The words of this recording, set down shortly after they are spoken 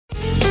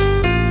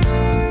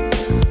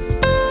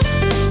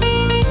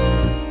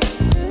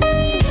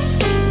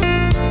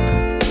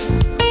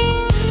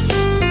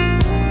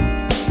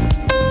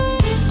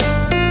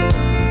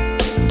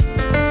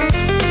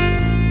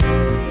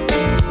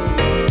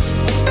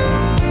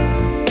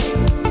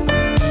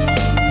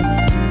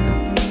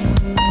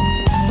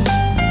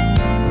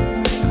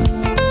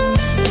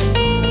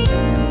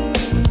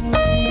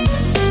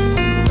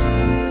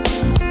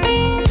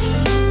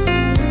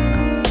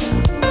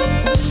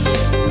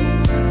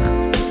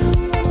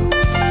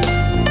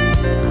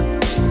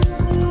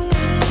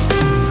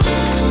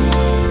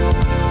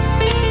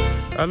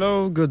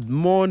Hello, good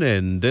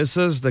morning. This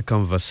is The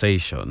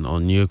Conversation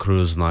on New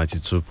Cruise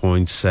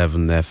 92.7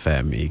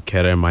 FM.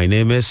 Ikere. My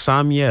name is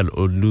Samuel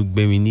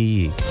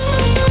Olugbemini.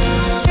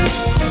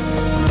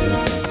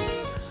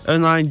 A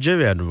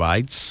Nigerian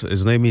writes,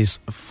 his name is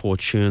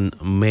Fortune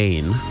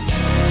Main.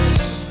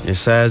 He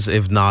says,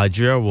 if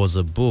Nigeria was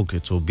a book,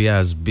 it would be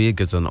as big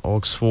as an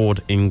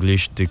Oxford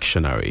English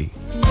dictionary.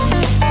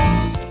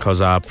 Because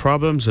our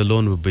problems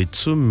alone would be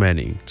too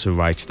many to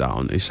write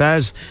down. He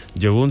says,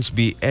 there won't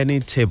be any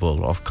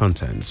table of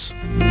contents.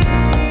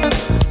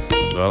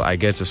 Well, I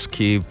get to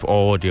skip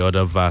all the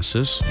other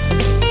verses.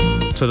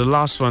 To the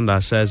last one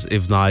that says,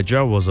 if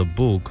Nigeria was a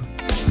book,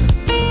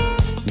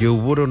 you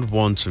wouldn't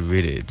want to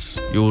read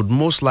it. You would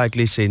most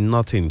likely say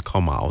nothing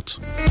come out.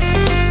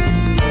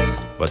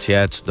 But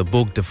yet, the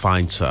book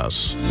defines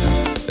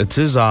us. It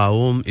is our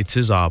home, it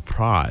is our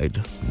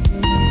pride.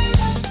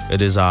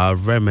 It is our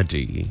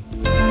remedy.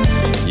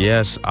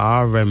 Yes,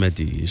 our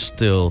remedy is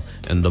still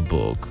in the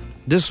book.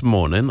 This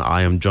morning,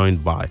 I am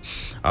joined by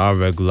our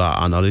regular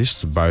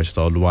analyst,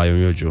 Barrister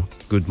Oluwayomi.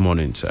 Good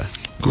morning, sir.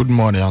 Good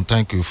morning, and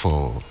thank you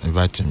for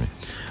inviting me.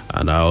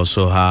 And I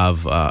also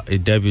have a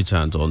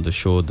debutant on the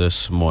show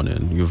this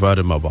morning. You've heard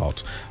him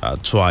about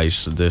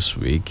twice this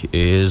week.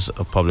 He is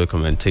a public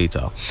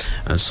commentator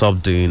and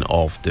subdean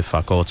of the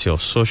Faculty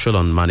of Social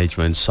and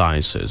Management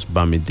Sciences,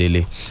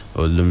 Bamidele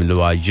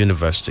Olumiloa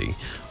University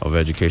of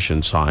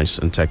Education, Science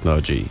and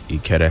Technology,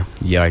 Ikere,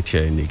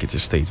 Yaitia in Ekiti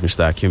State.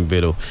 Mr. Akim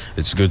Bello,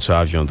 it's good to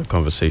have you on the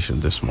conversation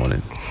this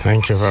morning.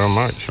 Thank you very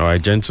much. All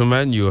right,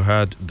 gentlemen, you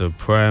heard the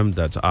poem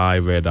that I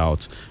read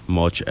out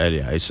much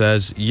earlier. It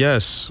says,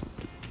 yes,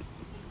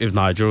 if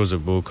Nigeria was a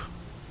book,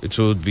 it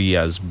would be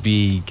as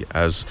big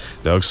as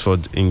the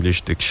Oxford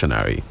English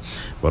Dictionary.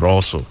 But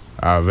also,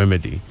 our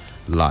remedy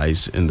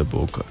lies in the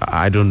book.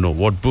 I don't know,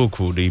 what book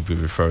would he be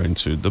referring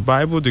to? The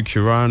Bible, the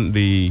Quran,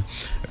 the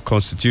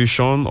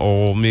Constitution,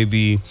 or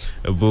maybe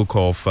a book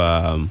of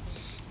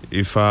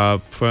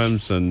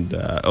poems and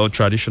or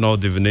traditional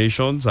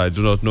divinations? I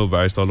do not know,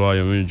 Barrister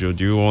Oluwayomi.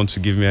 Do you want to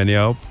give me any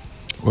help?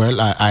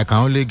 Well, I can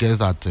only guess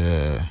that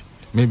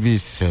maybe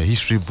it's a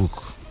history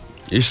book.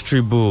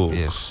 History book.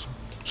 Yes.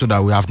 So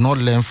that we have not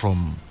learned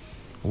from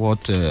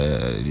what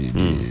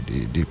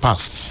the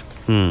past.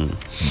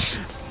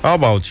 How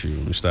about you,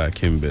 Mr.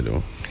 Akim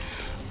Bello?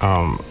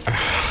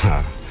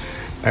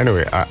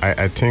 Anyway,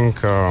 I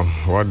think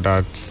what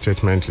that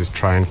statement is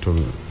trying to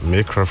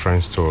make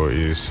reference to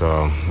is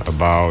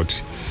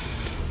about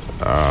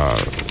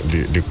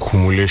the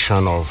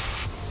accumulation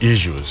of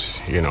issues,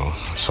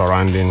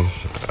 surrounding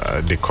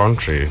the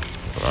country,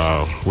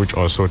 which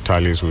also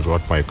tallies with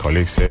what my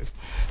colleague says.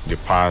 The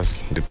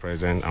past, the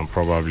present, and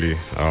probably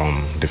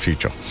the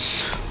future.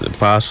 The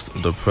past,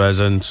 the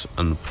present,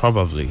 and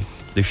probably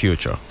the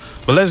future.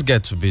 But let's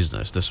get to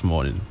business this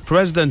morning.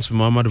 President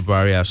Muhammadu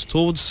Buhari has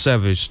told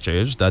several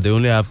states that they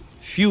only have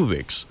few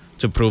weeks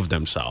to prove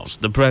themselves.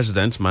 The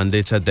president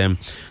mandated them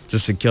to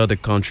secure the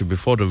country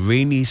before the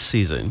rainy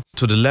season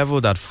to the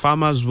level that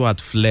farmers who had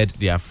fled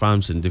their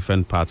farms in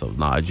different parts of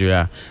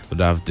Nigeria would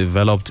have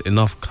developed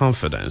enough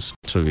confidence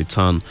to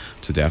return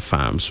to their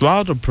farms.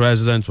 While the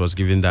president was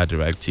giving that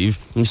directive,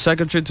 the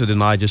secretary to the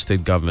Niger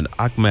State government,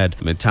 Ahmed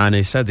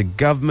Metane, said the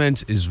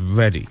government is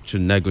ready to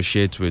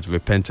negotiate with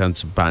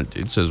repentant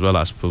bandits as well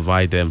as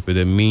provide them with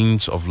a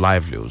means of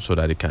livelihood so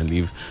that they can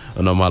live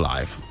a normal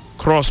life.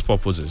 Cross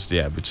purposes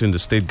between the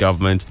state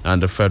government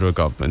and the federal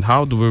government.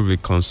 How do we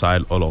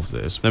reconcile all of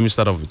this? Let me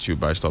start off with you,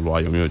 Barrister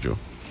Oluwayomi.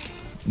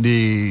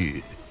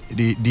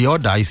 The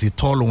order is a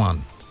tall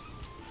one.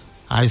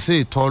 I say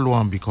a tall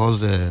one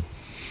because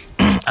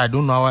I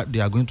don't know how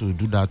they are going to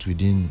do that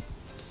within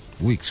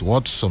weeks.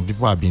 What some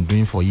people have been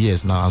doing for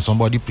years now, and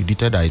somebody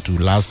predicted that it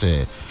will last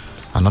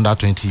another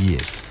 20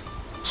 years.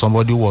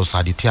 Somebody was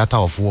at the theater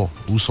of war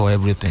who saw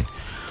everything.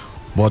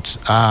 But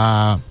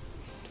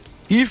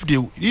if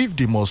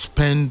they must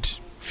spend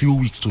few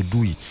weeks to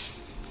do it,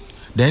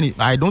 then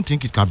I don't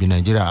think it can be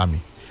Nigerian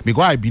army,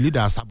 because I believe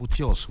there are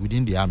saboteurs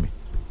within the army,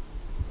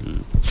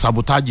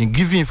 sabotaging,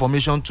 giving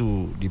information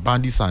to the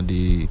bandits and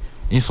the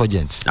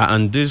insurgents.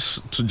 And this,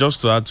 just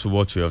to add to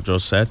what you have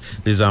just said,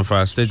 the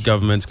Zamfara state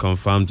government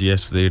confirmed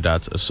yesterday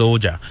that a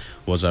soldier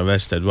was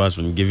arrested who has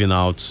been giving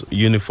out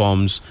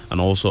uniforms and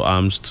also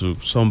arms to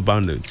some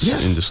bandits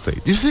in the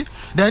state. You see,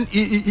 then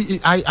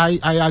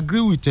I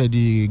agree with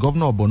the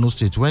governor of Borno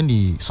State when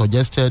he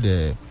suggested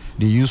the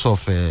use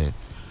of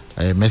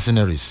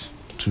mercenaries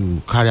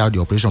to carry out the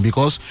operation,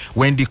 because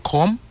when they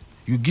come,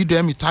 you give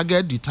them a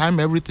target, the time,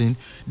 everything.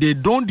 They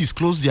don't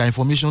disclose their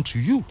information to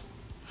you.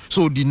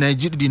 So the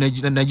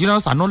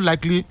Nigerians are not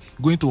likely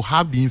going to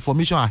have the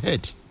information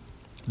ahead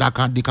that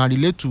they can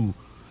relate to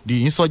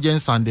the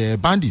insurgents and the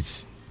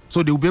bandits.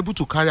 So they will be able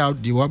to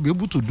they will be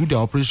able to do their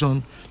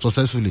operation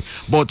successfully.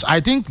 But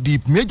I think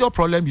the major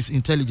problem is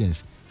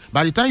intelligence.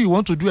 By the time you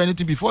want to do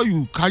anything, before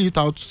you carry it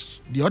out,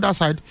 the other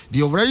side,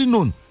 they already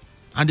known.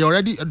 And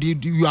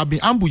you have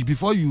been ambushed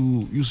before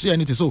you see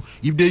anything. So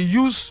if they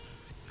use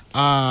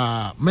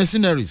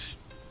mercenaries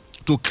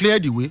to clear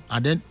the way,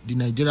 and then the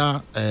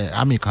Nigeria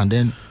army can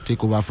then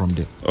take over from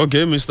there.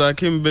 Okay, Mr.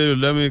 Kimbe,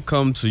 let me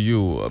come to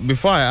you.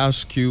 Before I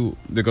ask you,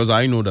 because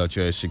I know that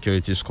you're a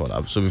security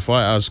scholar, so before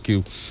I ask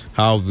you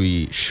how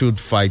we should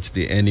fight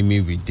the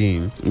enemy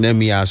within, let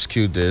me ask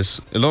you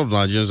this. A lot of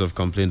Nigerians have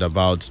complained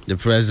about the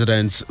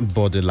president's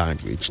body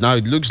language. Now,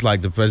 it looks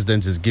like the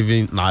president is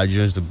giving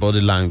Nigerians the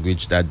body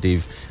language that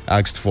they've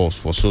asked for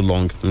so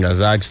long. He has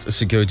asked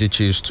security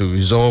chiefs to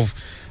resolve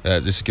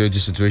the security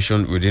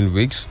situation within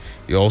weeks.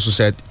 He also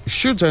said,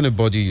 shoot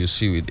anybody you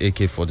see with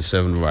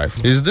AK-47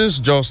 rifle. Is this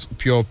just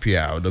pure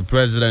PR, the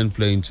president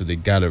playing to the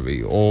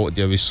gallery, or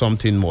there is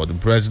something more? The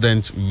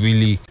president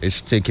really is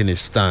taking a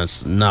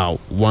stance now,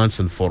 once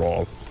and for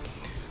all?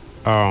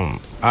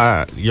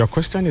 Your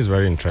question is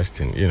very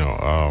interesting.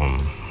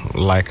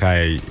 Like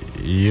I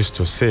used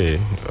to say,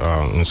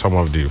 in some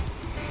of the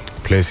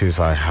places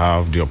I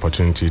have the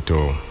opportunity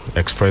to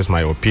express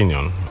my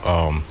opinion,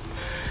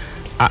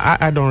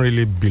 I don't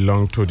really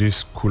belong to this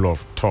school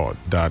of thought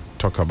that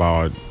talk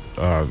about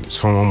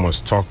someone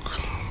must talk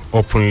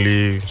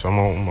openly,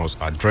 someone must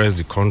address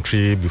the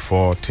country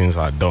before things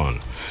are done.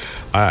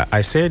 I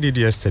said it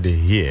yesterday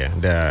here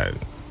that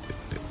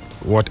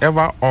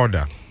whatever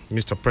order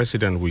Mr.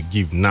 President will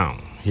give now,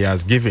 he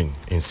has given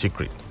in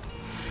secret.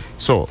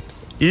 So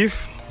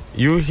if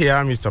you hear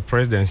Mr.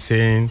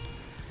 President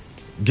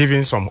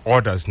giving some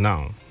orders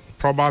now,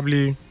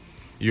 probably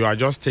you are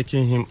just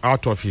taking him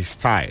out of his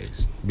style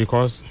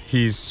because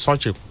he's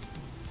such a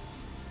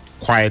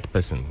quiet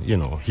person.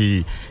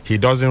 He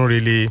doesn't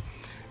really,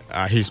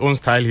 his own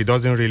style, he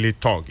doesn't really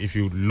talk if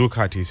you look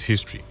at his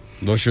history.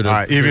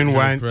 Even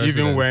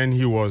when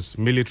he was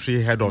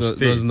military head of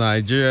state. Does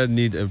Nigeria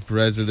need a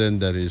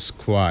president that is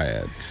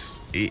quiet?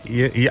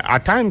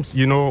 At times,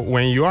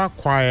 when you are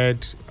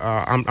quiet,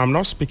 I'm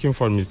not speaking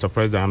for Mr.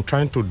 President, I'm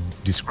trying to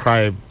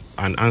describe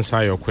and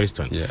answer your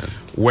question. Yeah.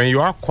 When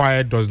you are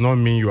quiet does not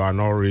mean you are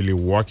not really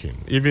working.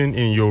 Even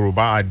in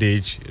Yoruba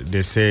adage,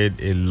 they said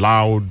a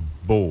loud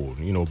bowl,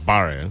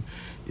 barrel,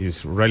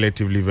 is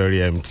relatively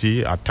very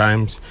empty. At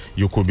times,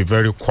 you could be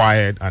very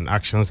quiet and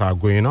actions are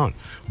going on.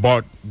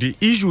 But the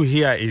issue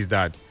here is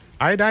that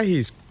either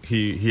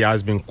he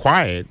has been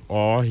quiet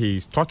or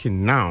he's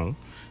talking now.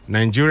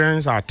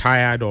 Nigerians are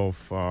tired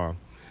of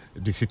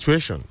the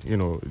situation.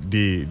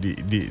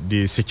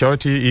 The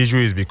security issue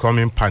is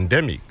becoming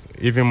pandemic,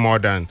 even more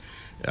than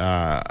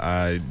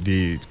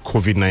the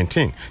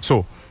COVID-19.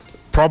 So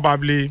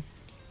probably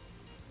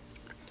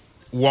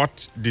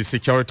what the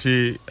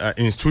security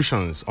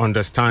institutions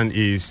understand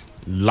is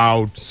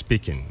loud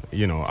speaking,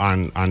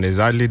 and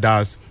exactly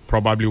that's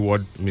probably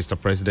what Mr.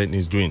 President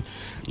is doing.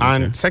 Okay.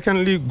 And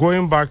secondly,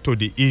 going back to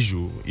the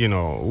issue,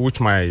 which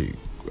my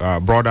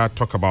brother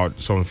talked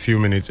about some few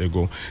minutes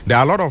ago, there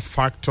are a lot of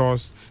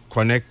factors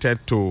connected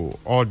to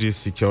all these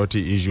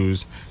security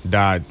issues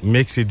that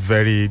makes it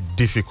very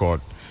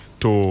difficult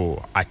to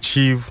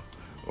achieve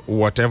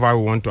whatever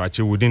we want to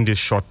achieve within this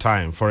short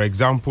time. For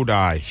example, there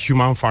are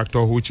human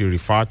factor which you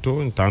refer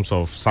to in terms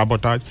of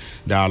sabotage.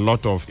 There are a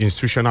lot of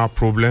institutional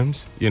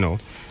problems,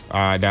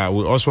 that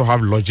we also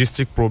have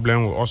logistic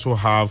problem. We also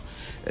have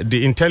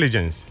the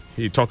intelligence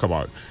he talked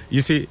about.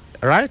 You see,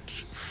 right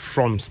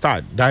from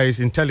start, there is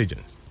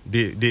intelligence.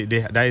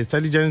 There is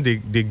intelligence.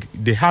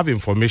 They have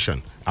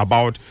information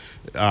about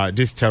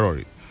this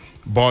terrorist,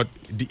 but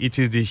it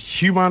is the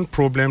human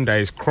problem that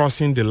is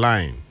crossing the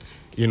line.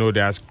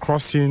 That's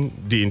crossing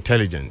the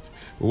intelligence.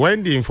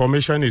 When the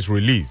information is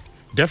released,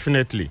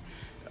 definitely,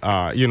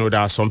 there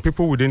are some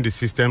people within the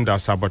system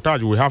that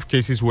sabotage. We have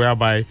cases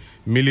whereby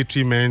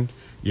military men,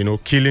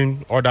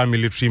 killing other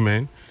military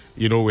men.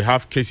 We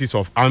have cases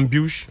of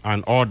ambush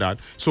and all that.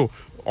 So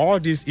all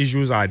these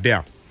issues are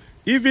there.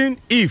 Even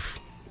if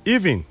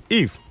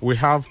we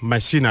have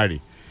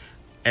machinery,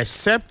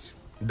 except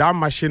that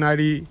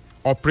machinery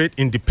operate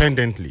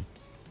independently,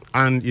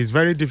 and it's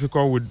very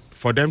difficult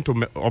for them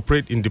to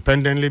operate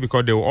independently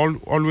because they will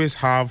always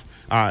have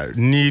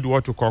need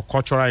what we call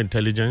cultural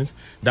intelligence.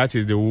 That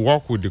is, they will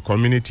work with the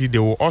community. They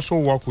will also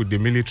work with the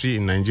military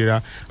in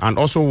Nigeria and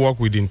also work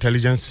with the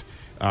intelligence,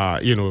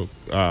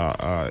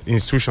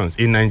 institutions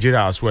in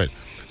Nigeria as well.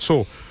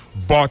 So,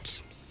 but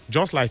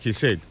just like he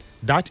said,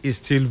 that is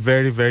still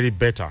very, very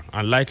better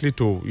and likely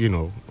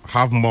to,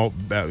 have more,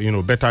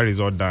 better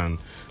result than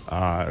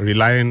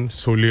relying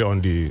solely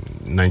on the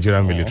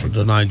Nigerian military.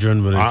 The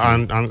Nigerian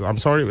military. And I'm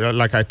sorry,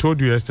 like I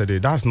told you yesterday,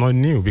 that's not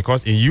new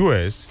because in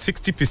U.S.,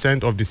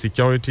 60% of the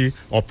security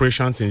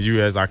operations in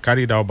U.S. are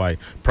carried out by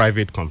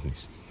private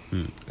companies,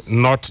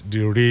 not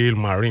the real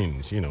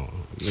Marines.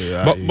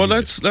 But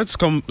let's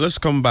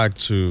come back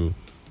to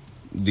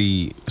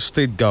the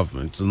state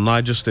government, the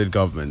Niger state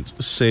government,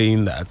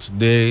 saying that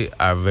they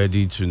are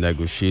ready to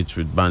negotiate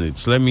with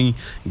bandits. Let me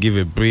give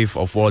a brief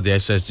of what the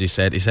SSG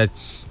said. He said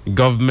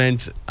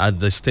government at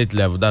the state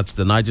level, that's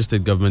the Niger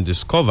state government,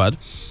 discovered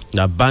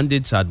that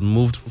bandits had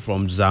moved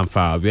from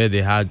Zamfara, where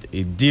they had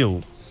a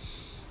deal,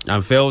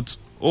 and felt,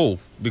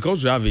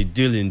 because we have a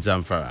deal in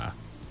Zamfara,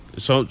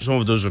 some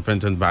of those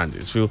repentant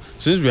bandits feel,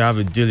 since we have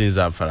a deal in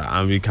Zamfara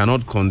and we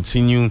cannot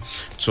continue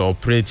to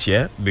operate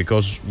here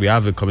because we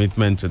have a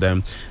commitment to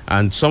them,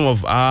 and some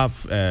of our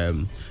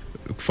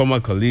former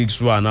colleagues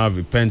who are now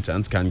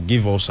repentant can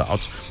give us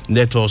out,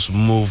 let us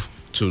move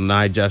to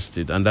Niger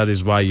State. And that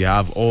is why you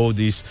have all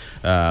these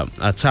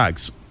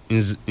attacks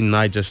in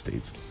Niger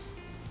State.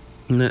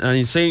 And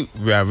he's saying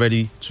we are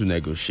ready to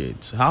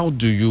negotiate. How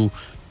do you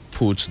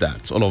put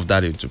that, all of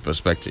that into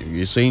perspective?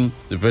 You're saying,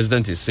 the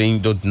president is saying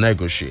don't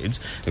negotiate.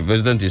 The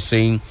president is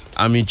saying,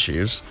 army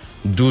chiefs,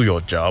 do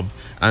your job.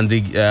 And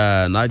the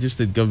Niger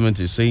State government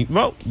is saying,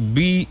 well,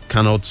 we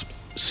cannot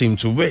seem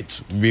to wait.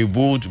 We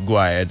would go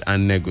ahead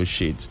and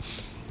negotiate.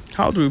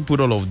 How do we put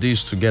all of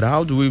this together?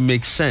 How do we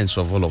make sense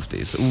of all of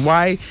this?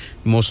 Why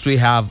must we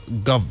have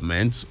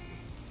governments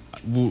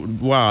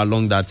who are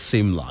along that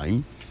same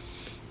line,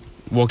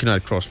 working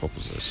at cross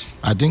purposes?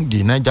 I think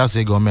the Niger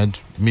State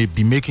government may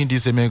be making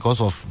this statement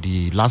because of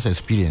the last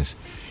experience.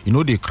 You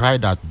know, they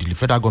cried that the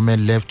federal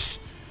government left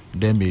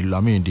them. They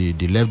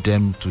left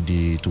them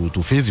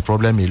to face the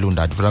problem alone,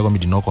 that the federal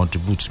government did not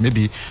contribute.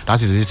 Maybe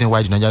that is the reason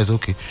why the Niger is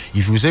okay.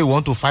 If we say we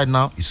want to fight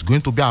now, it's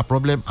going to be a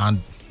problem, and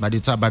by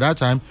that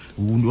time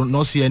we will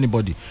not see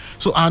anybody.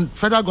 So, and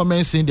federal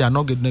government saying they are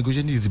not getting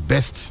negotiating is the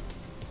best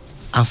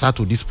answer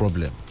to this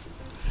problem,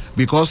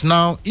 because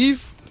now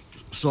if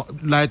so,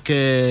 like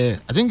I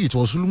think it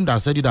was Sulum that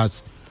said it,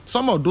 that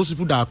some of those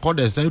people that are called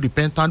as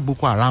repentant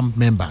Boko Haram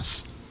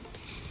members,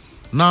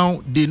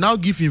 now they now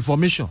give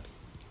information.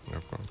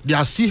 Okay. They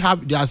are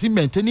still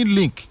maintaining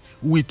link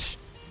with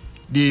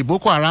the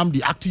Boko Haram,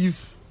 the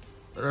active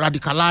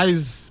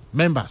radicalized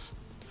members.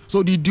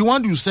 So the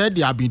one you said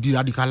they have been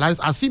de-radicalized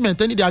are still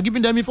maintaining, they are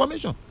giving them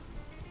information.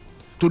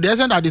 To the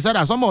extent that they said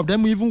that some of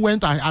them even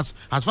went as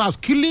far as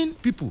killing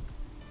people.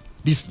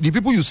 The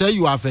people you say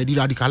you have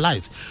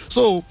de-radicalized.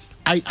 So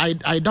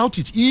I doubt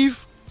it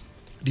if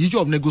the issue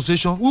of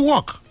negotiation will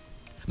work.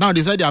 Now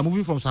they said they are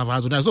moving from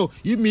Zamfara to Niger. So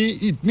it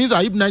means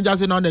that if Niger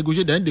say now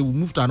negotiate, then they will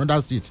move to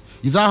another state.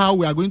 Is that how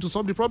we are going to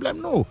solve the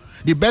problem? No.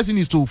 The best thing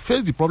is to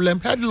face the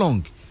problem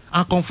headlong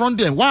and confront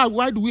them.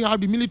 Why do we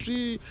have the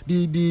military,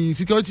 the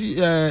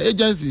security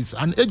agencies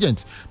and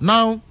agents?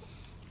 Now,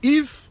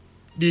 if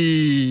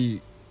you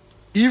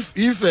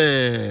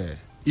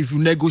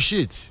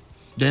negotiate,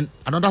 then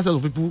another set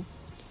of people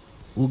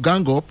will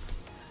gang up.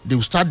 They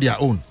will start their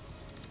own.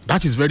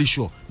 That is very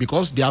sure,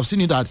 because they have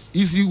seen it as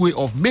easy way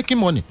of making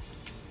money.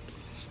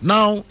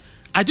 Now,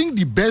 I think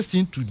the best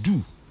thing to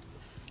do,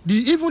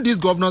 even these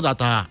governors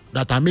that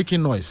are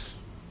making noise,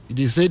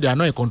 they say they are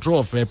not in control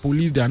of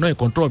police, they are not in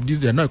control of this,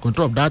 they are not in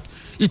control of that.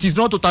 It is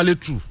not totally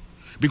true,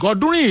 because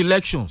during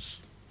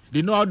elections,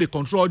 they know how they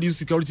control these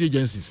security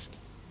agencies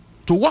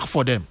to work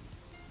for them.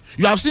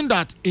 You have seen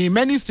that in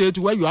many states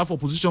where you have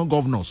opposition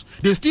governors,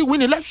 they still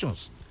win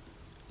elections.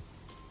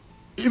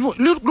 Even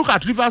look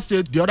at Rivers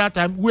State the other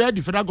time, where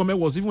the federal government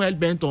was even hell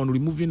bent on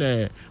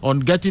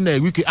getting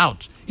Wike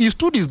out. He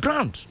stood his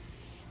ground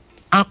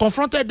and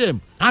confronted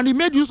them, and he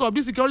made use of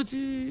these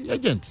security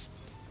agents.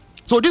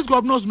 So these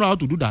governors know how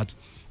to do that.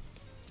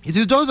 It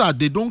is just that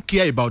they don't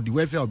care about the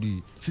welfare of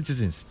the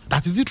citizens.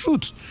 That is the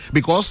truth,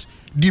 because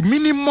the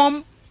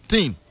minimum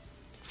thing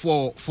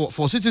for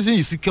citizens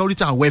is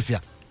security and welfare.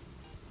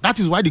 That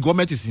is why the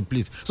government is in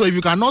place. So if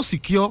you cannot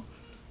secure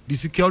the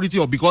security,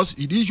 or because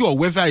the issue of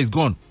welfare is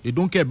gone, they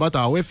don't care about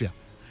our welfare.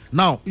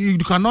 Now, you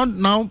cannot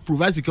now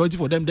provide security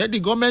for them, then the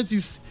government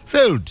is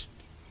failed.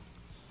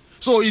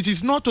 So it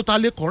is not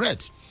totally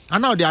correct.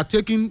 And now they are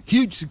taking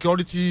huge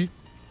security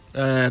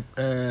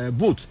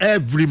votes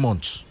every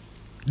month.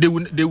 They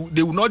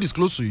will not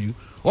disclose to you.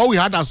 All we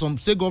had are some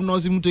state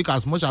governors even take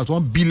as much as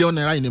 1 billion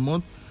naira in a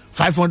month,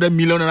 500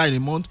 million naira in a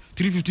month,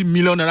 350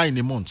 million naira in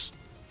a month.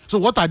 So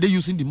what are they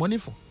using the money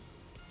for?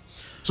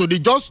 So they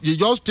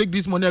just take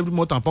this money every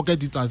month and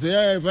pocket it and say,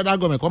 hey, federal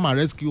government, come and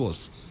rescue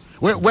us.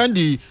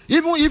 Even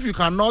if you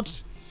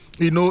cannot,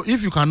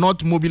 if you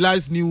cannot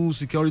mobilize new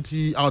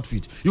security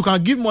outfit, you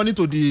can give money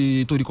to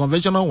the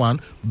conventional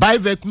one, buy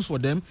vehicles for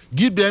them,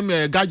 give them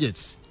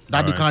gadgets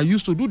that they can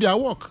use to do their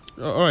work.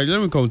 All right, let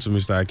me come to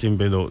Mr. Akin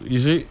Bello. You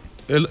see,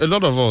 a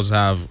lot of us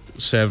have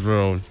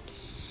several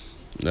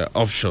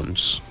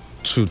options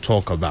to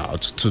talk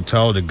about, to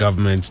tell the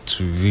government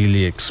to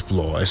really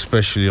explore,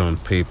 especially on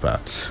paper.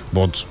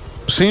 But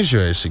since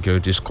you're a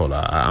security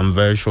scholar, I'm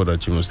very sure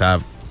that you must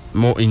have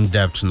more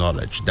in-depth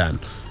knowledge than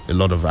a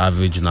lot of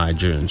average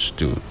Nigerians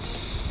do.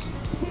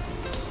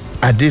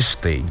 At this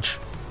stage,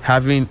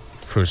 having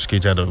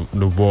prosecuted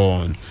the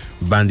war on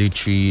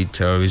banditry,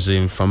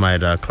 terrorism,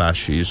 farm-rider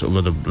clashes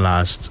over the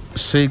last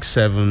 6,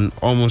 7,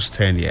 almost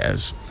 10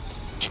 years,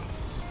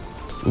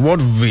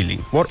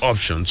 what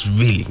options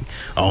really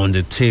are on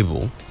the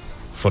table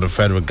for the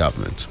federal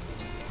government?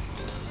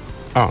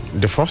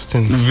 The first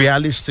thing,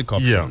 realistic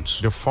options.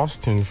 Yeah, the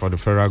first thing for the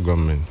federal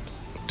government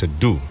to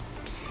do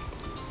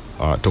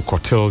to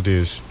curtail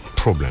this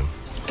problem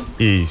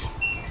is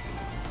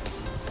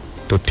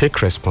to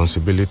take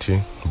responsibility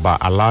by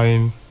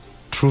allowing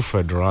true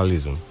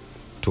federalism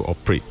to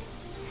operate.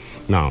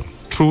 Now,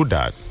 through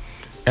that,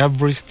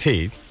 every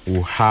state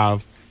will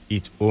have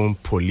its own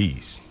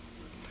police.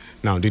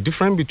 Now, the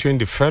difference between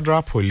the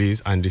federal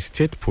police and the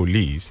state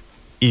police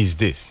is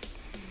this.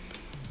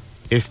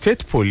 A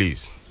state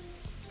police,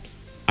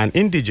 an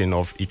indigene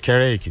of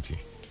Ikere Ekiti,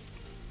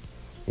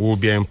 will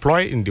be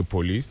employed in the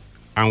police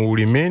and will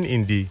remain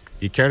in the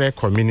Ikere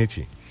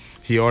community.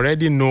 He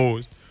already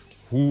knows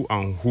who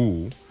and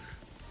who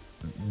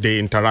they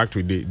interact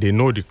with. They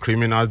know the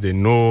criminals, they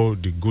know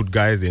the good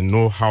guys, they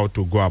know how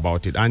to go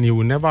about it, and he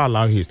will never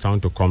allow his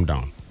town to come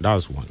down.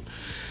 That's one.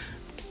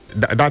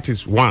 That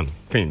is one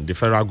thing the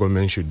federal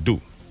government should do.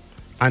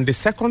 And the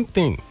second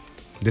thing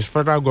this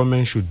federal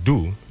government should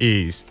do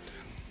is,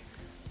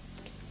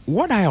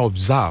 what I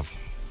observe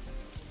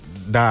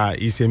that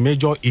is a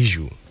major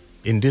issue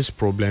in this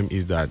problem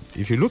is that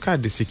if you look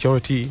at the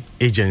security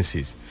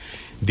agencies,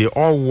 they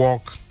all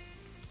work,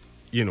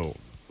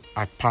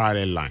 at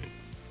parallel line.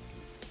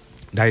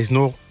 There is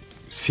no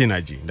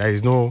synergy. There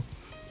is no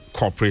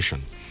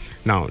cooperation.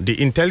 Now, the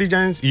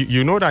intelligence,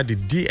 you know that the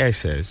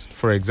DSS,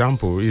 for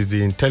example, is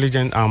the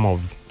intelligence arm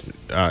of,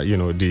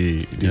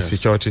 the yes.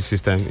 security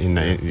system,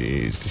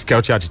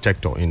 security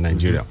architecture in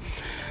Nigeria.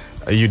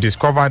 Mm-hmm. You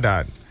discover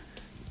that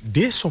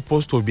they're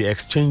supposed to be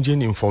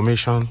exchanging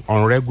information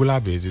on a regular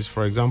basis,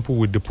 for example,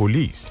 with the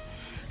police.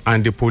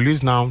 And the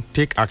police now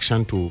take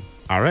action to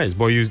arrest.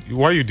 But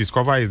what you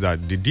discover is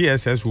that the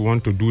DSS will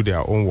want to do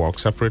their own work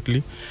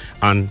separately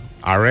and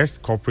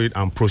arrest, cooperate,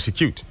 and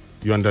prosecute.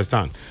 You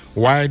understand?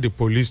 Why the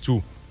police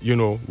too,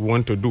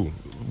 want to do.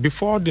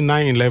 Before the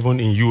 9/11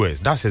 in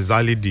US, that's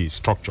exactly the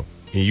structure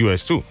in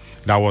US too.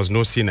 There was no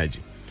synergy.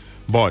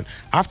 But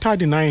after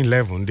the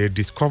 9/11, they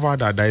discovered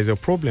that there is a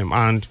problem,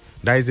 and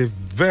there is a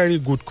very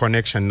good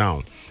connection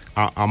now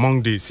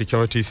among the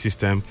security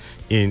system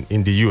in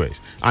the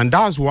US. And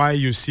that's why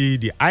you see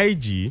the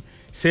IG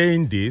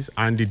saying this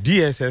and the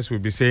DSS will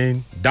be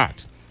saying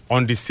that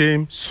on the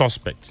same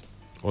suspect.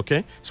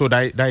 Okay? So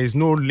there is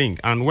no link.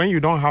 And when you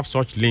don't have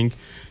such link,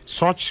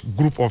 such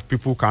group of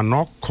people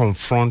cannot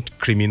confront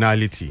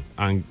criminality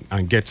and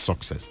get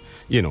success.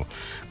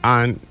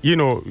 And,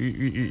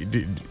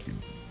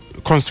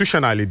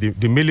 constitutionally,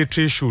 the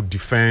military should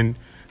defend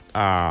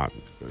the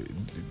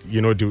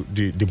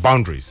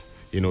boundaries,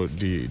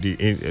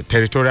 the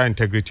territorial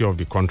integrity of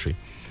the country,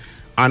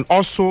 and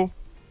also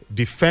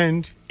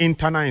defend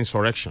internal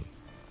insurrection,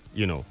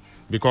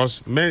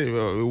 because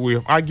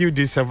we've argued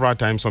this several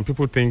times. Some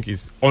people think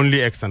it's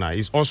only external.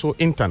 It's also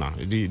internal.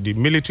 The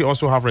military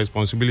also have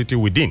responsibility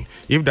within.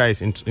 If there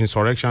is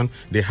insurrection,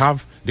 they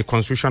have the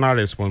constitutional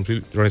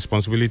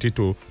responsibility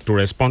to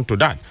respond to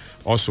that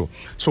also.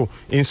 So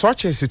in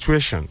such a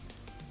situation,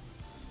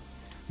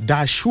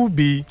 there should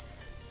be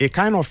a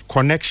kind of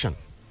connection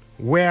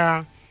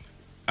where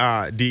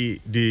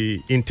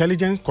the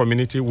intelligence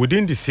community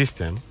within the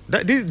system,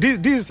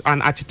 this is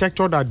an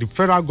architecture that the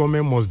federal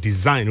government must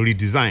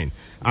redesign,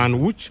 and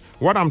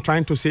what I'm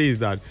trying to say is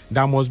that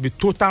there must be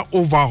total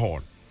overhaul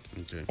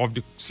of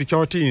the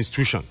security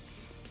institution,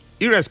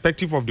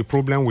 irrespective of the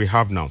problem we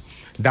have now.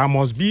 There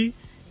must be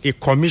a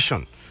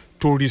commission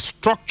to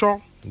restructure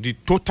the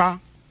total,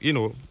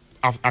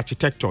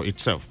 architecture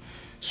itself,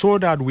 so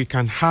that we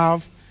can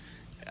have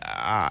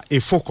a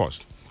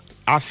focus.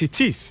 As it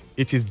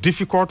is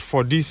difficult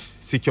for these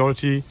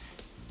security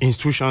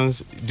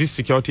institutions, these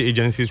security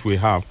agencies we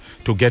have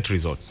to get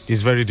results.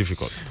 It's very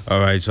difficult. All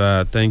right.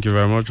 Thank you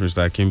very much,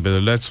 Mr.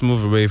 Akimbele. Let's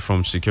move away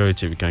from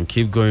security. We can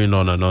keep going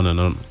on and on and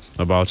on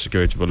about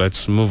security, but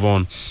let's move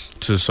on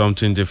to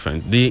something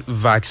different. The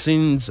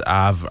vaccines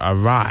have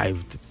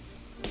arrived.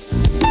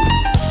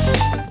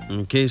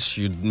 In case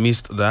you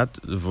missed that,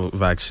 the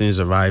vaccines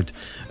arrived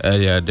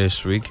earlier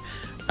this week.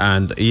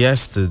 And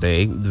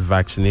yesterday, the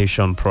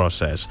vaccination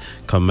process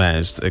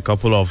commenced. A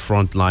couple of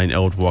frontline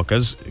health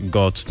workers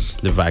got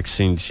the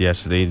vaccines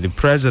yesterday. The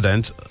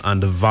president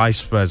and the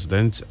vice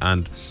president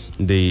and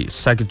the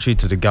secretary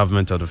to the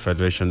government of the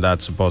federation,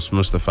 that's Boss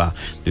Mustafa,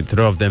 the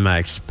three of them are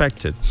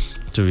expected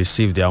to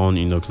receive their own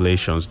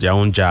inoculations, their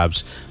own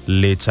jabs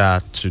later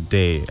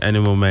today. Any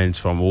moment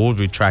from, we will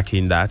be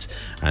tracking that,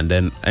 and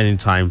then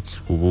anytime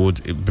we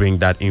would bring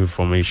that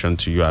information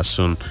to you as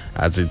soon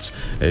as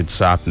it's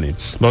happening.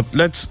 But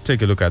let's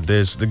take a look at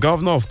this. The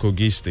governor of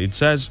Kogi State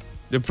says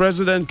the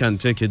president can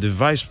take it, the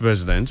vice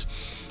president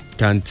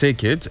can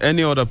take it,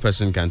 any other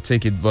person can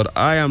take it, but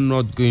I am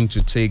not going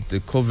to take the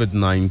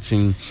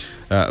COVID-19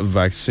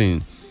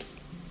 vaccine.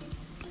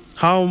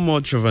 How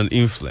much of an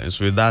influence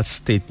will that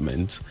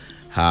statement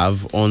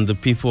have on the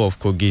people of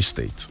Kogi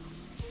State,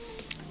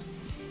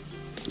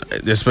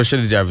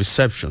 especially their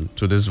reception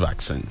to this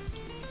vaccine?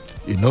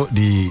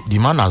 The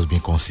man has been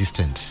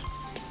consistent.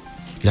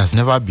 He has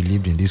never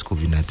believed in this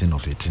COVID-19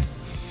 of 18.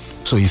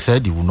 So he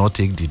said he will not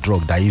take the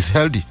drug, that he's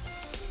healthy.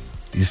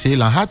 He's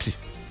hale and hearty.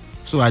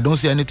 So I don't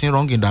see anything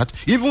wrong in that.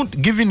 Even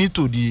giving it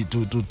to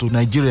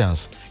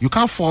Nigerians, you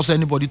can't force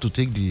anybody to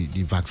take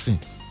the vaccine.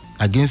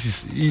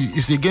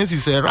 It's against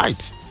his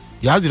right.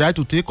 He has the right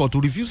to take or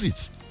to refuse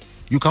it.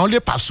 You can only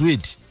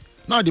persuade.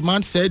 Now the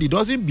man said he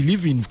doesn't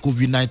believe in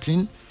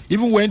COVID-19.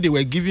 Even when they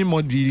were giving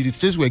money, the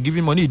states were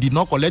giving money, he did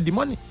not collect the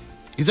money.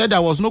 He said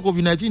there was no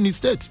COVID-19 in his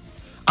state.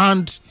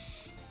 And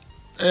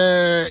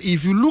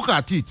if you look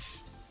at it,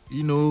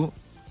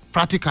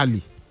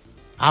 practically,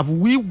 have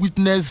we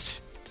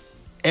witnessed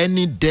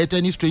any death,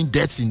 any strange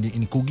deaths in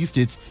Kogi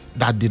State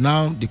that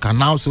they can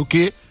now say,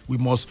 okay, we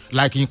must,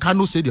 like in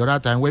Kano State the other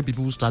time where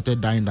people started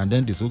dying and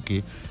then they say,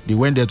 okay, they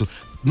went there to,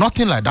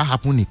 nothing like that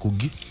happened in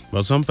Kogi.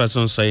 But some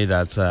persons say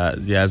that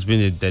there has been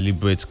a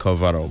deliberate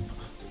cover-up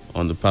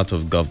on the part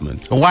of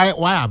government. Why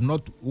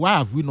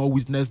have we not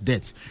witnessed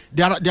deaths?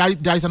 There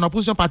is an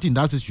opposition party in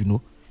that state,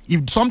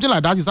 If something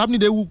like that is happening,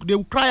 they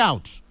will cry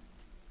out.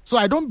 So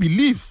I don't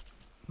believe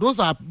those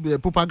are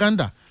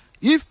propaganda.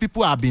 If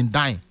people have been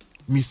dying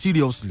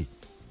mysteriously,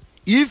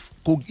 if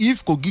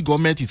Kogi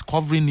government is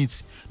covering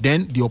it,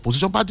 then the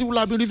opposition party will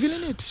have been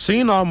revealing it.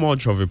 Seeing how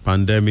much of a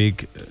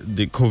pandemic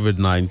the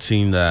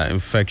COVID-19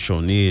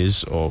 infection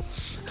is, or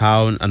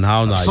how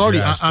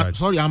Nigeria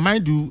sorry, and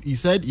mind you, he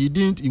said he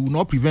will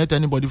not prevent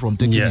anybody from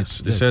taking it.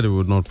 Yes, he said it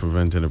would not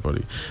prevent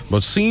anybody.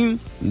 But seeing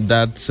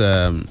that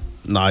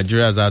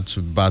Nigeria has had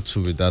to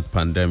battle with that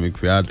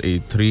pandemic, we had a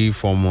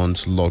 3-4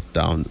 months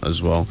lockdown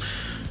as well.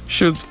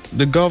 Should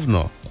the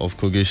governor of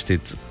Kogi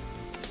State,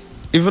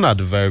 even at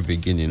the very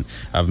beginning,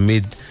 have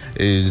made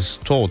his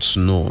thoughts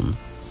known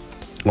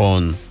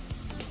on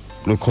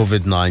the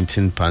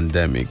COVID-19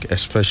 pandemic,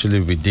 especially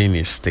within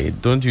his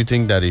state? Don't you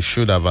think that he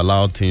should have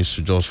allowed things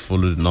to just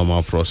follow the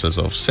normal process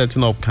of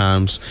setting up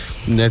camps,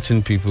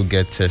 letting people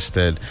get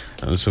tested,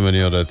 and so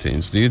many other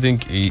things? Do you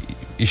think he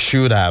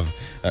should have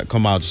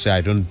come out to say,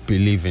 I don't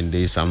believe in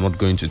this, I'm not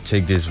going to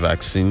take this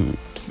vaccine,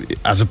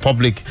 as a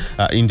public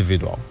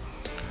individual?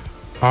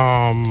 There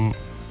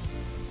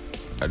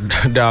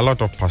are a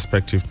lot of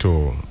perspective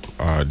to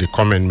the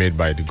comment made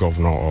by the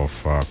governor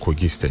of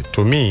Kogi State.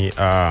 To me,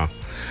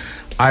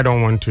 I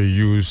don't want to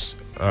use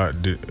a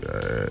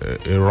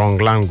wrong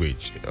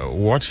language.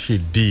 What he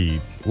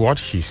did, what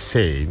he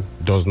said,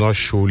 does not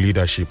show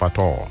leadership at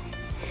all.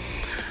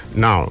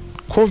 Now,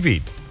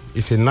 COVID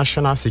is a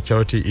national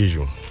security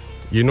issue.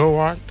 You know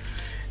what?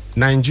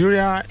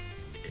 Nigeria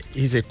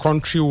is a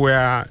country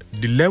where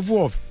the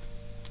level of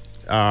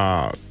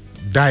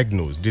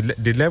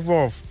the level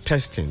of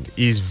testing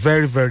is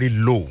very, very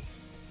low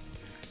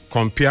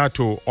compared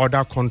to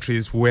other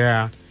countries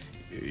where,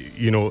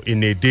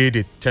 in a day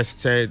they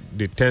test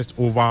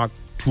over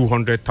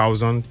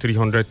 200,000,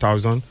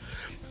 300,000,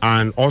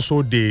 and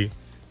also they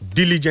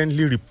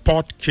diligently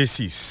report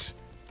cases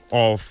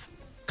of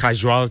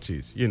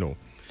casualties,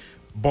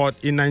 But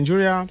in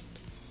Nigeria,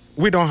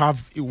 we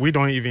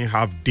don't even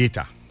have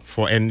data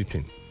for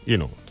anything.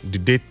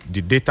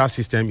 The data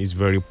system is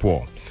very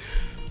poor.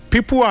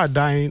 People are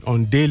dying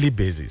on daily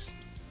basis,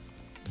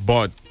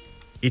 but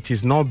it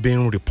is not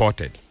being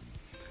reported.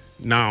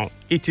 Now,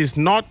 it is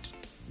not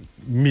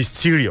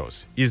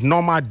mysterious. It's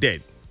normal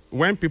death.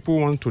 When people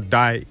want to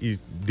die,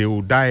 they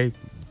will die,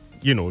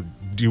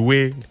 the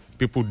way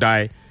people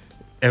die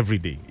every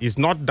day. It's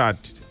not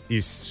that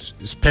it's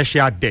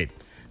special death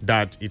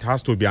that it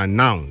has to be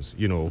announced,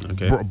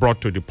 brought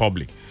to the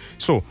public.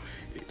 So,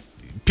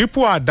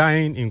 people are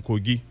dying in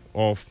Kogi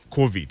of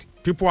COVID.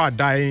 People are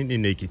dying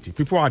in Ekiti.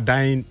 People are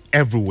dying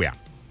everywhere,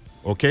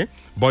 okay?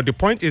 But the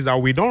point is that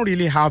we don't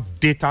really have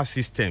data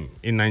system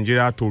in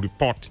Nigeria to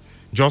report,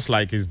 just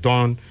like it's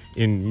done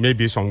in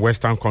maybe some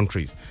Western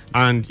countries.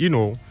 And,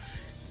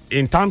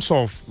 in terms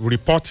of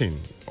reporting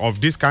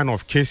of this kind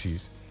of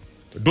cases,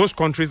 those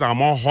countries are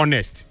more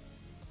honest.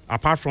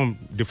 Apart from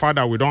the fact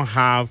that we don't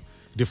have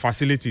the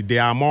facility, they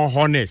are more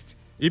honest.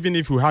 Even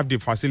if we have the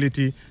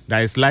facility,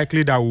 that is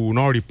likely that we will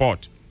not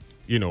report,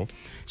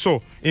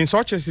 So, in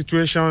such a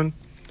situation,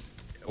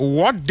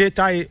 what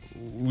data,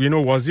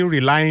 was he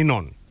relying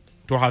on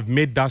to have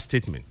made that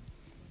statement?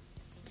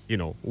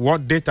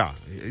 What data?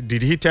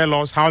 Did he tell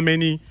us how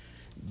many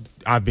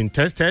have been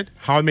tested,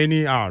 how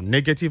many are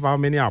negative, how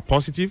many are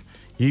positive?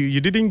 He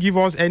didn't give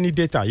us any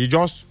data. He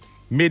just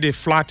made a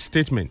flat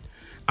statement.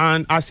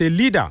 And as a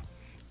leader,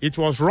 it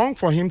was wrong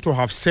for him to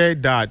have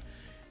said that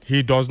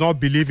he does not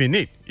believe in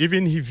it.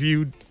 Even if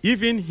he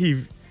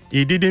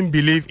didn't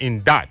believe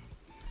in that,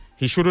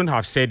 he shouldn't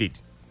have said it.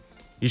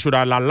 He should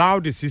have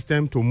allowed the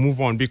system to move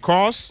on,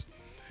 because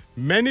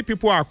many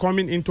people are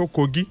coming into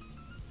Kogi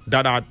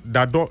that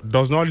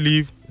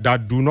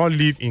do not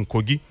live in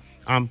Kogi,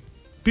 and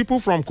people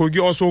from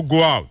Kogi also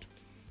go out.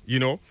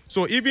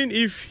 So even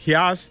if he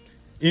has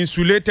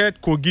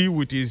insulated Kogi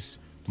with his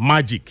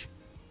magic,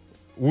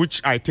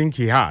 which I think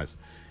he has,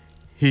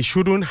 he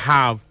shouldn't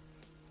have,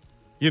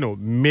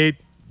 made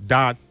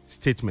that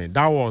statement.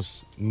 That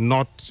was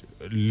not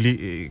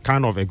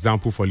kind of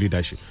example for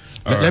leadership.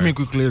 Let me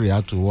quickly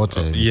react to what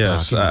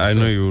yes, I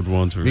know you would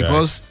want to react.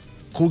 Because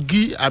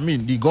Kogi,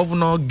 the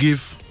governor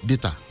gave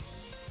data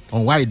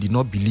on why he did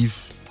not believe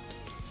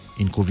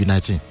in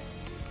COVID-19.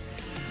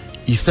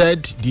 He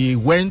said they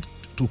went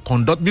to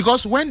conduct,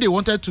 because when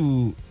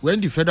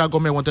the federal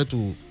government wanted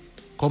to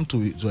come to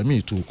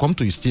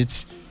his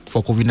state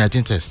for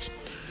COVID-19 test,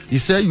 he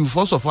said, you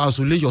first of all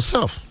isolate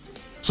yourself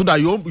so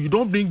that you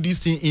don't bring this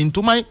thing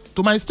into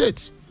my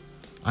state.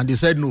 And they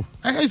said no.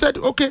 And he said,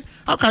 okay,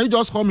 how can you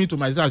just call me to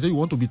my cell and say you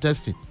want to be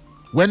tested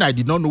when I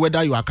did not know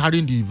whether you are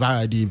carrying the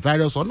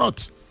virus or not?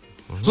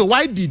 Mm-hmm. So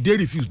why did they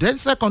refuse? Then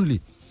secondly,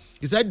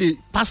 he said they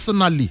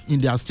personally in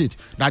their state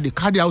that they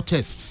carried out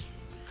tests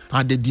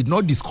and they did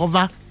not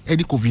discover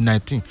any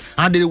COVID-19.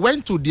 And they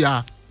went to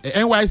their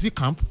NYC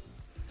camp,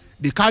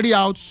 they carried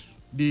out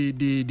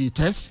the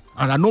test,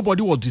 and that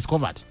nobody was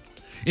discovered.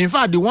 In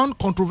fact, the one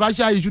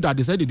controversial issue that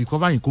they said they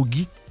discovered in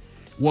Kogi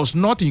was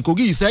not in Kogi.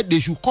 He said they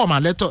should come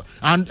and let us.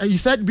 And he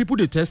said people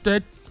they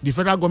tested, the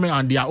federal government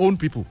and their own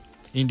people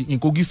in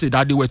Kogi State,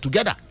 that they were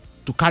together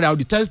to carry out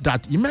the test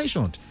that he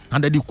mentioned,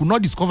 and that they could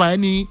not discover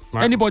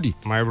anybody.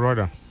 My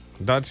brother,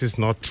 that is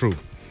not true.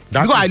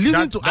 Because I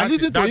listened to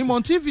him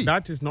on TV.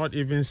 That is not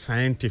even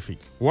scientific.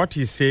 What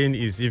he's saying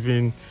is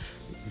even,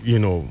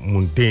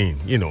 mundane.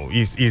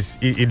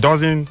 It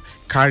doesn't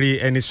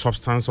carry any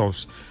substance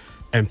of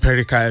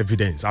empirical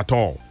evidence at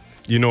all.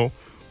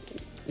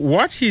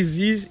 What is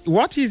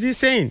he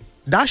saying?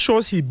 That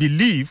shows he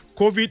believed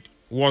COVID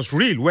was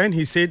real when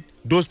he said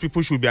those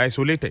people should be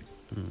isolated.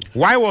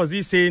 Why was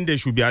he saying they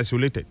should be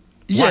isolated?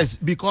 Yes,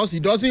 because he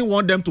doesn't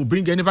want them to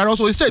bring any virus.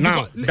 So he said,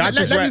 now, that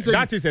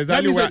is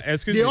exactly where,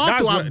 excuse me, they ought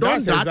to have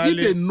done that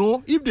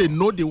if they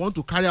know they want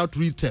to carry out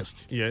real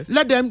tests. Yes.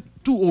 Let them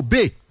to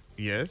obey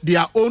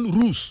their own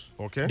rules.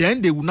 Okay.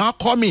 Then they will now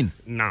come in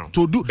now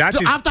to do that.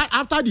 So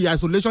after the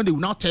isolation, they will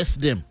now test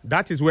them.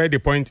 That is where the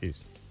point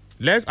is.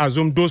 Let's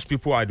assume those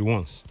people are the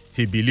ones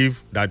he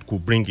believed that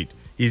could bring it.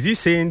 Is he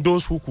saying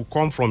those who could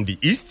come from the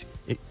east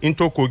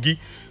into Kogi,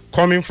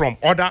 coming from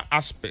other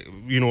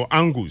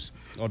angles?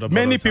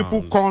 Many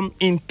people come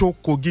into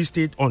Kogi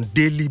State on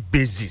daily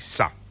basis,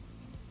 sir.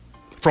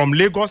 From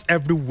Lagos,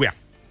 everywhere.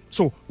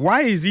 So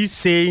why is he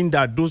saying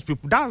that those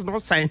people? That's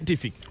not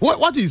scientific.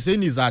 What he's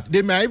saying is that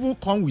they may even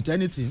come with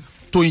anything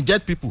to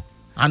inject people,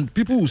 and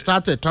people will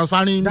start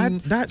transferring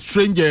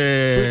strange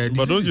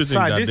but don't you think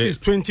sir, this is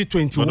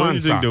 2021, but don't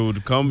you think they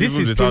would come? This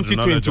is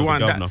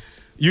 2021.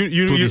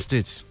 You the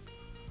states,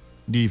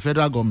 the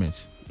federal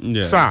government.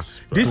 Yes, sir,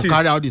 this is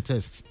carry out the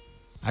test.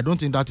 I don't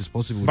think that is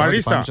possible.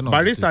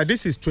 Barrister,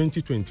 this is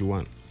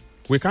 2021.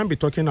 We can't be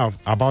talking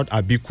about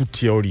Abiku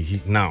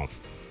theory now.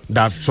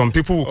 That some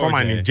people will come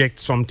and inject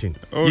something.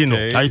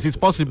 Okay. It is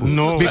possible.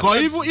 No,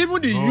 because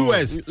even the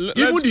US,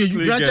 even the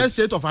United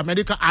States of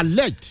America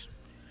alleged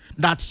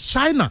that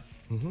China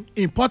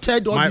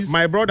imported all these.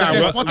 My brother,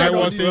 I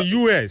was in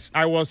US.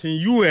 I was in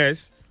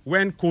US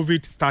when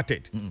COVID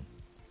started.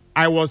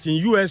 I was in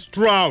US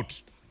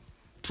throughout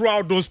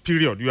those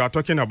periods you are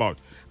talking about.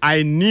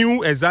 I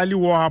knew exactly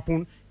what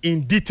happened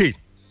in detail.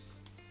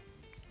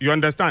 You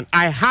understand?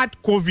 I had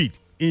COVID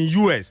in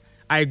US.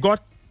 I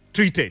got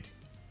treated.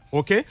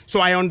 Okay? So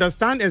I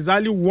understand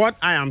exactly what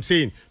I am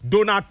saying.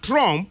 Donald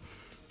Trump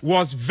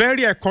was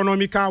very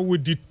economical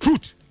with the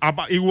truth.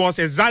 It was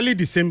exactly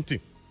the same thing.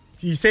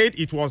 He said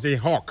it was a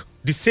hawk.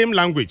 The same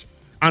language.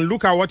 And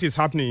look at what is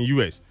happening in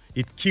US.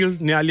 It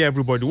killed nearly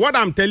everybody. What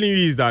I'm telling you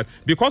is that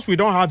because we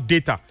don't have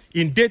data,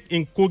 in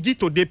Kogi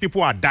today,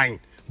 people are dying.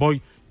 But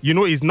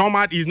it's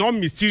normal. It's not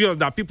mysterious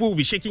that people will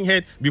be shaking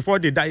head before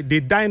they die. They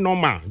die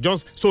normal,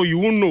 just so you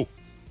won't know.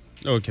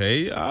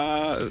 Okay,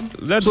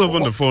 let's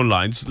open the phone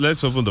lines.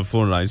 Let's open the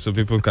phone lines so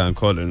people can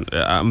call in.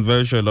 I'm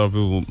very sure a lot of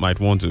people might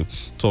want to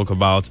talk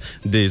about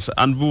this.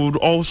 And we would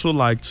also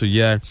like to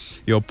hear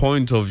your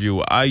point of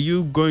view. Are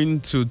you going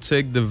to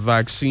take the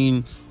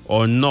vaccine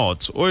or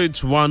not?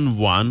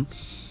 0811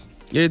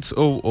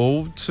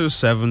 800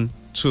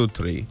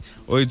 2723.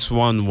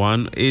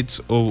 0811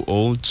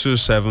 800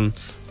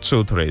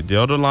 2723. The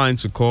other line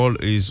to call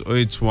is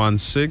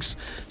 0816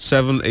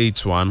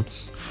 781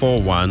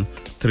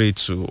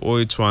 4132.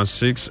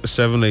 0816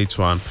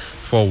 781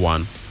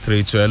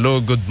 4132.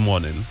 Hello, good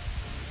morning.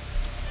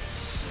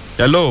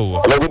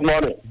 Hello. Hello, good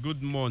morning.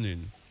 Good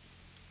morning.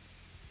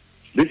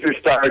 This is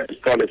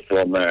Tarek calling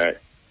from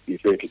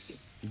Ifekiti.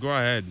 Go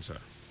ahead, sir.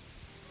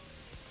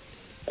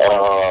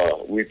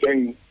 We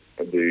thank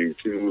the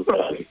two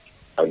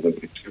and the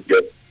two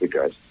guest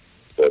speakers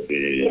for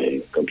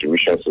the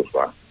contribution so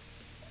far.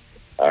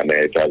 And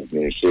it has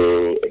been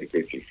so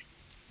educative.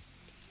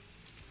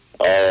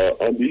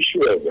 On the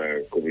issue of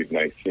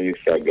COVID-19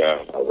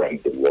 saga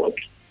around the world,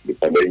 the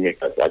pandemic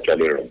has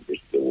actually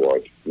ravaged the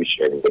world, which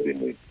everybody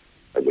needs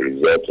as a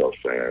result of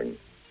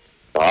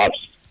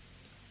perhaps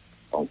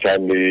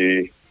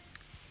untimely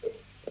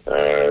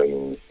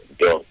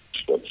drugs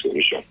for the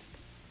solution.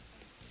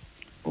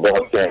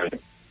 But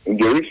in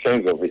the real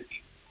sense of it,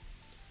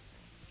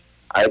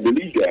 I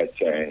believe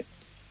that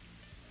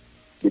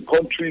the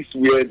countries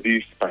where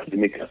this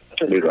pandemic has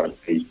actually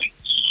rampaged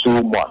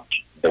so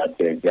much that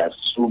there are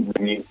so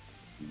many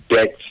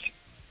death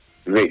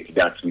rates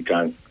that we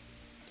can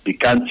be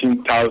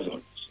counting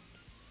thousands.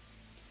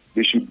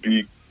 They should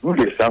be good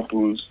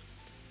examples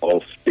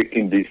of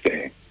taking this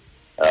the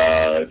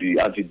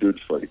antidote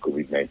for the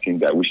COVID-19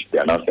 that which they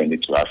are now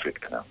sending to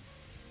Africa now.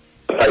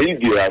 But if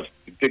they have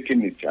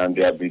taken it and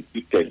they have been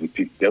treated with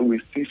it, then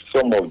we see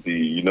some of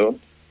the,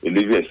 a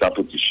living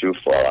example to show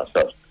for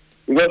ourselves.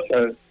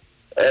 Because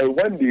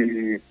when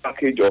the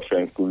package of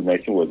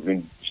COVID-19 was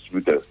being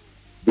distributed,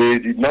 they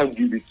did not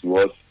give it to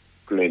us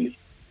clearly.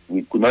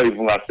 We could not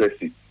even access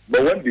it.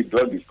 But when the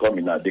drug is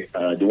coming now, they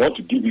want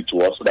to give it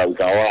to us so that we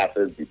can all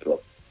access the drug.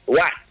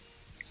 Why?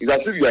 It's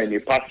as if you are in a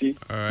party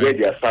where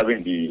they are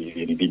serving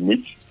the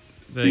meat,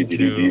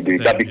 the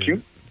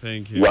barbecue.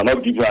 Thank you. You are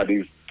not giving,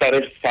 they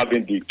started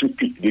serving the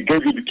toothpick. They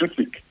gave you the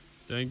toothpick.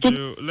 Thank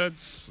you.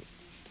 Let's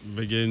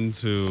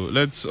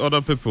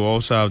other people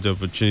also have the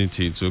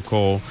opportunity to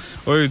call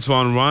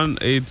 0811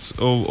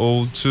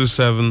 800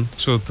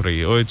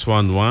 2723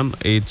 0811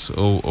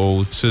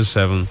 800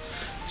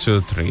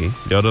 2723.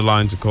 The other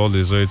line to call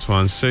is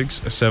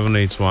 0816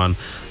 781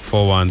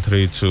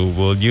 4132.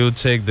 Will you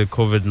take the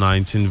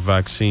COVID-19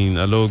 vaccine?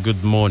 Hello,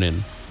 good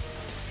morning.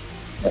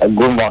 Good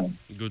morning.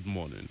 Good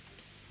morning.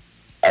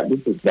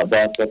 This is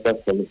Baba Pepper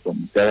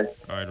from there.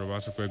 All right,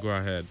 Roberto, go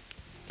ahead.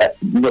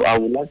 I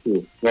would like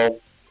to talk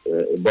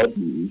about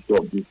the issue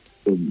of this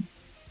thing.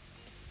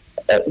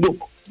 Look,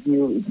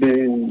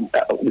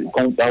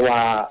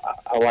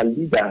 our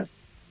leaders,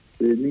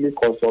 they really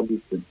cause all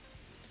these things.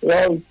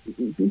 Well,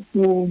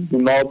 people do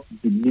not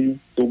believe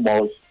so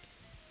much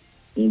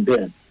in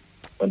them.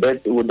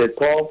 But when they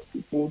talk,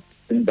 people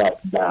think that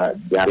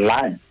they are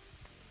lying.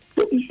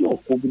 The issue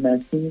of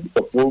COVID-19 is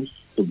supposed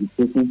to be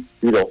taken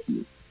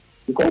seriously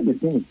because the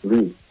thing is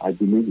real, I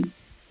believe it.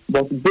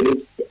 But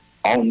based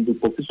on the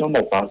position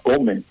of our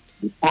government,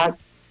 the past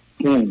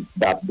things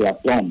that they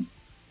have done,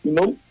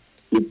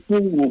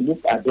 people will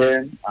look at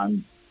them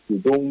and they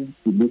don't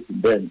believe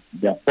in them,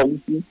 their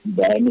policies,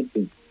 their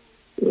anything.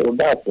 So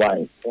that's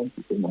why. Thank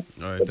you so much.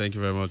 All right, thank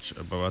you very much,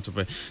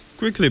 Babatope.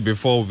 Quickly,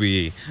 before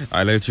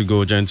I let you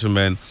go,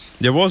 gentlemen,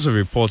 there was a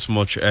report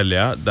much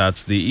earlier that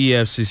the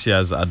EFCC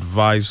has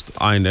advised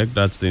INEC,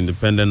 that's the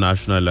Independent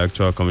National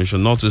Electoral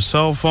Commission, not to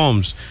sell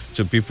forms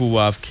to people who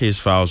have case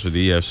files with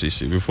the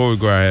EFCC. Before we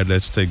go ahead,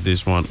 let's take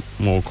this one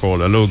more call.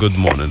 Hello, good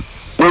morning.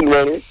 Good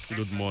morning.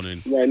 Good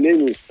morning. My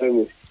name is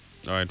Femi.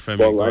 All right, Femi,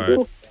 go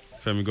ahead.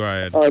 Femi, go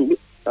ahead.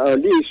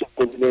 This is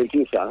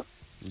COVID-19, sir.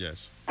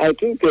 Yes. I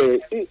think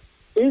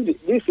if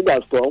this thing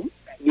has come,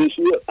 they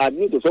should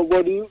admit to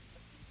somebody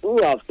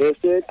who have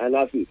tested and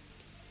have it.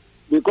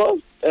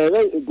 Because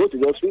when you go to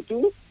the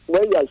hospital,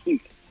 when you are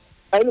sick,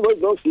 anybody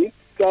not sick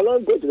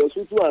cannot go to the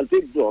hospital and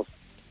take drugs.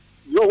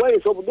 When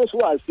it's those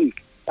who are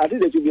sick, I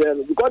think they should be,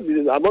 because this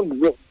is among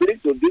the bring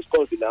to this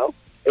country now,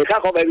 it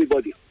can't cover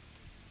everybody.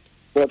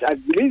 But I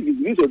believe it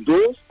needs to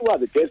those who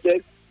have been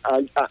tested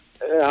and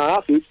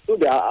have it, so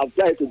they are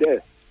applied to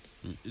them.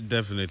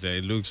 Definitely.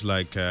 It looks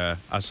like,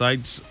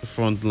 aside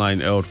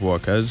frontline health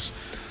workers,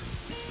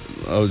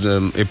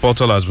 a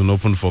portal has been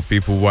opened for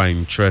people who are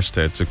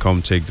interested to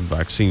come take the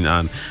vaccine.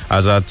 And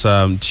as at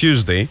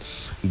Tuesday,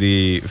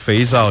 the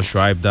Faisal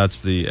Shraib,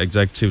 that's the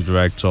executive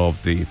director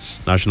of the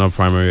National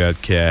Primary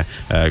Health Care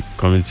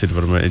Community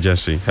Development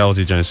Agency, Health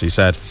Agency,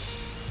 said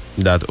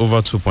that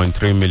over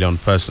 2.3 million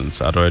persons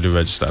had already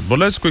registered. But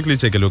let's quickly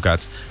take a look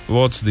at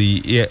what's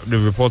the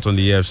report on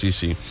the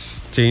EFCC,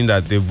 saying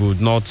that they would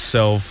not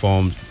sell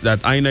forms, that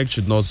INEC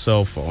should not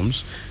sell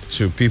forms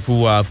to people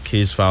who have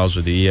case files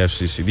with the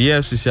EFCC. The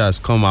EFCC has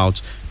come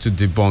out to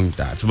debunk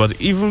that. But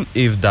even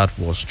if that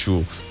was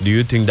true, do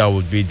you think that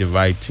would be the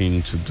right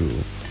thing to do?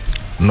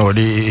 No,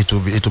 it will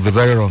be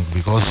very wrong,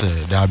 because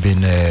there have been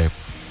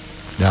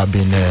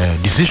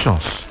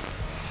decisions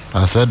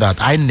that said that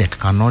INEC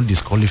cannot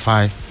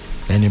disqualify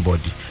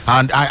anybody.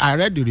 And I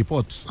read the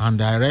report,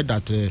 and I read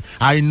that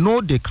I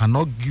know they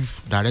cannot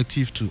give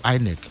directive to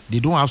INEC. They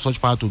don't have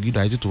such power to give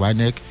directive to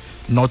INEC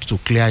not to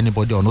clear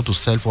anybody or not to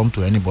sell form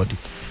to anybody.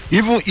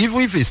 Even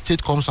if a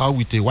state comes out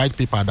with a white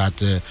paper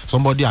that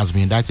somebody has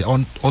been indicted,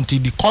 until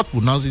the court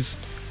pronounces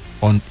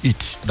on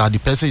it that the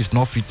person is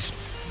not fit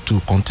to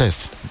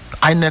contest,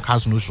 INEC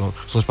has no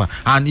such power.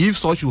 And if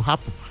such will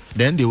happen,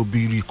 then they will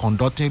be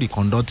reconducting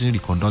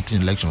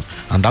elections,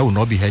 and that will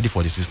not be healthy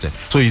for the system.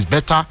 So it's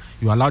better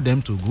you allow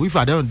them to go. If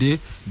at the end of the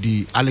day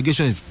the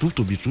allegation is proved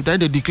to be true, then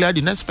they declare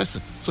the next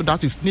person. So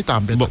that is neat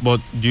and better.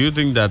 But do you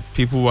think that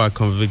people who are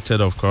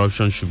convicted of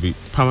corruption should be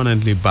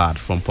permanently barred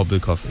from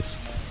public office?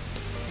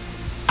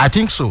 I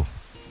think so.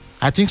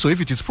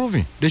 If it is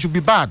proven, they should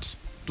be barred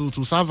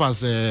to serve as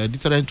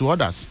deterrent to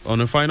others.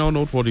 On a final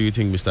note, what do you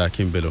think, Mr.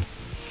 Akimbelo?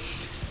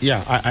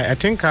 Yeah, I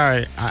think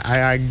I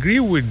agree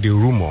with the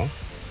rumor,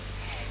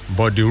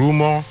 but the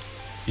rumor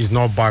is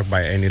not backed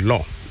by any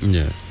law.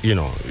 Yeah.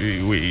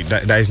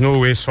 There is no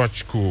way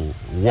such could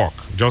work,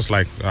 just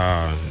like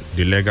the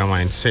legal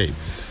mind said.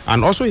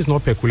 And also, it's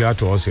not peculiar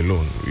to us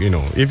alone.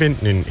 Even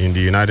in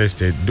the United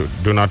States,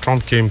 Donald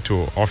Trump came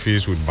to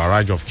office with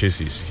barrage of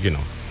cases,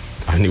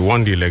 and he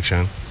won the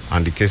election,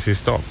 and the cases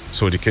stopped.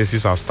 So the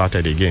cases have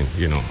started again,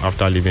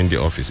 after leaving the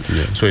office.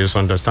 Yeah. So it's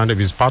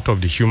understandable. It's part of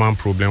the human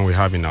problem we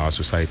have in our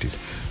societies,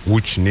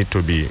 which need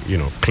to be,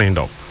 cleaned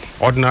up.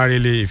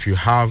 Ordinarily, if you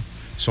have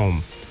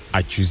some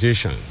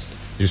accusations,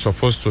 you're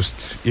supposed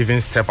to even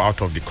step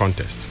out of the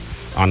contest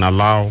and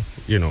allow,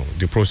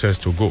 the process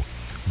to go.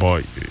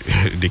 But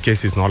the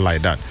case is not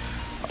like that.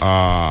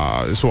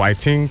 So I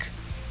think,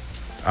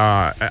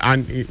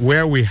 and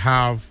where we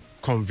have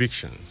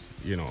convictions,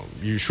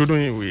 we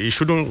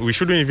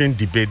shouldn't even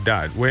debate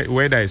that.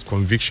 Where there is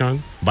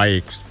conviction by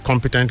a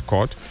competent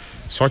court,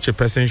 such a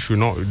person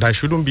there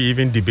shouldn't be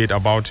even debate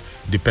about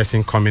the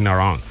person coming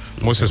around.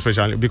 Most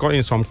especially because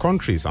in some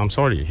countries, I'm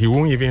sorry, he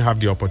won't even have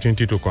the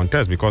opportunity to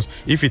contest, because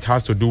if it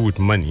has to do with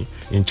money,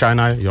 in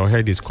China, your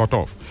head is cut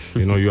off.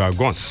 You are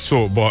gone.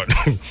 So, but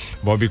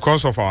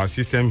because of our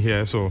system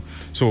here, so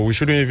we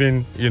shouldn't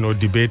even,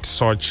 debate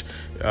such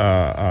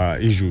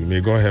issue. May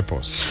God help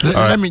us.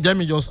 Let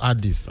me just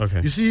add this.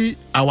 Okay. You see,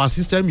 our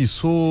system is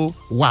so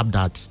warped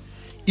that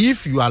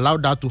if you allow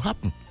that to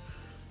happen,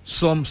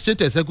 some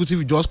state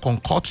executive just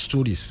concoct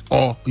stories,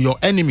 or your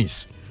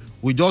enemies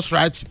will just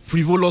write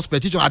frivolous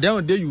petition. At the end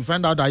of the day, you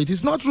find out that it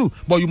is not true,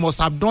 but you must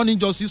have done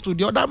injustice to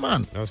the other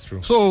man. That's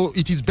true. So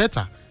it is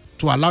better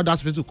to allow that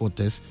person to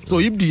contest. So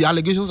if the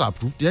allegations are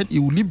proved, then he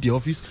will leave the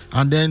office,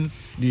 and then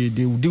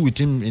they will deal with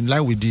him in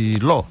line with the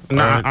law.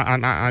 Now,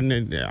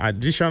 an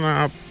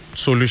additional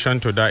solution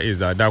to that is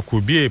that there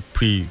could be a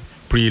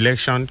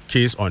pre-election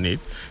case on it.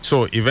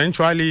 So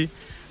eventually,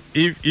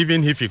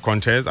 even if he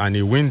contests and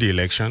he wins the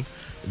election,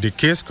 the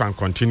case can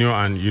continue,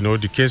 and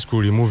the case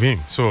could remove him.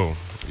 So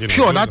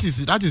sure, that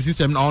is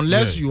system,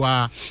 unless you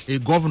are a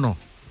governor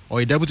or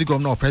a deputy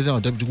governor or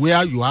president or deputy,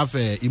 where you have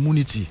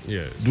immunity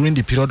during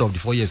the period of the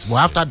 4 years. But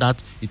after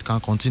that, it can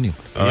continue.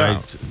 All right.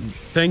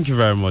 Thank you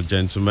very much,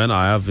 gentlemen.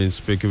 I have been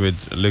speaking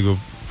with legal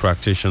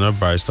practitioner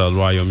Barrister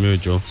Oluwayo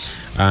Miojo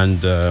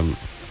and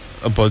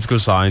a political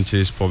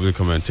scientist, public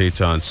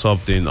commentator, and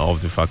sub-dean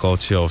of the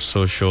Faculty of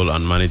Social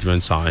and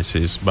Management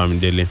Sciences,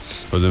 Bamidele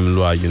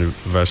Olumilua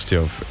University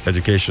of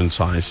Education,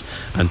 Science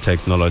and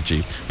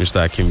Technology,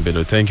 Mr. Akim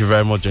Bello. Thank you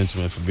very much,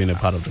 gentlemen, for being a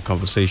part of the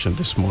conversation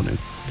this morning.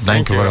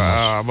 Thank you very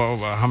much.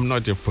 I'm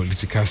not a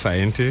political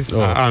scientist.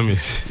 Oh. I'm a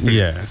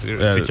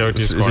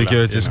security scholar.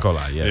 Security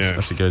scholar, yes,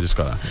 a security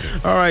scholar.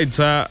 All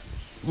right.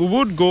 We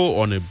would go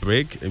on a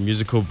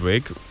musical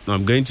break.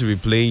 I'm going to be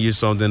playing you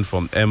something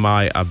from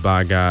M.I.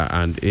 Abaga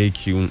and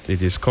AQ.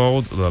 It is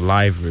called The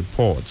Live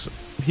Report.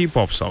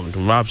 Hip-hop song,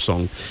 rap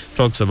song,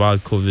 talks about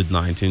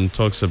COVID-19,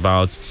 talks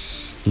about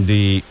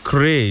the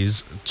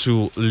craze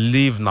to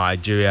leave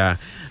Nigeria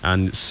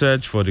and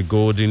search for the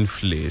golden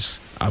fleece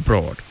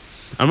abroad.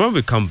 And when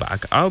we come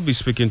back, I'll be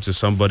speaking to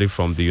somebody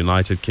from the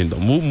United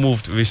Kingdom who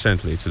moved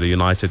recently to the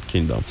United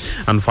Kingdom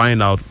and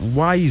find out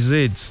why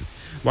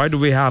do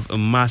we have a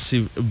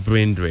massive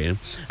brain drain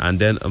and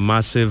then a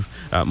massive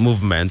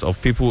movement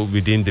of people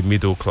within the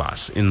middle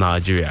class in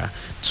Nigeria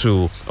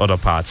to other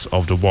parts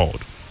of the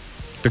world.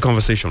 The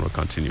conversation will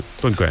continue.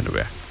 Don't go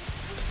anywhere.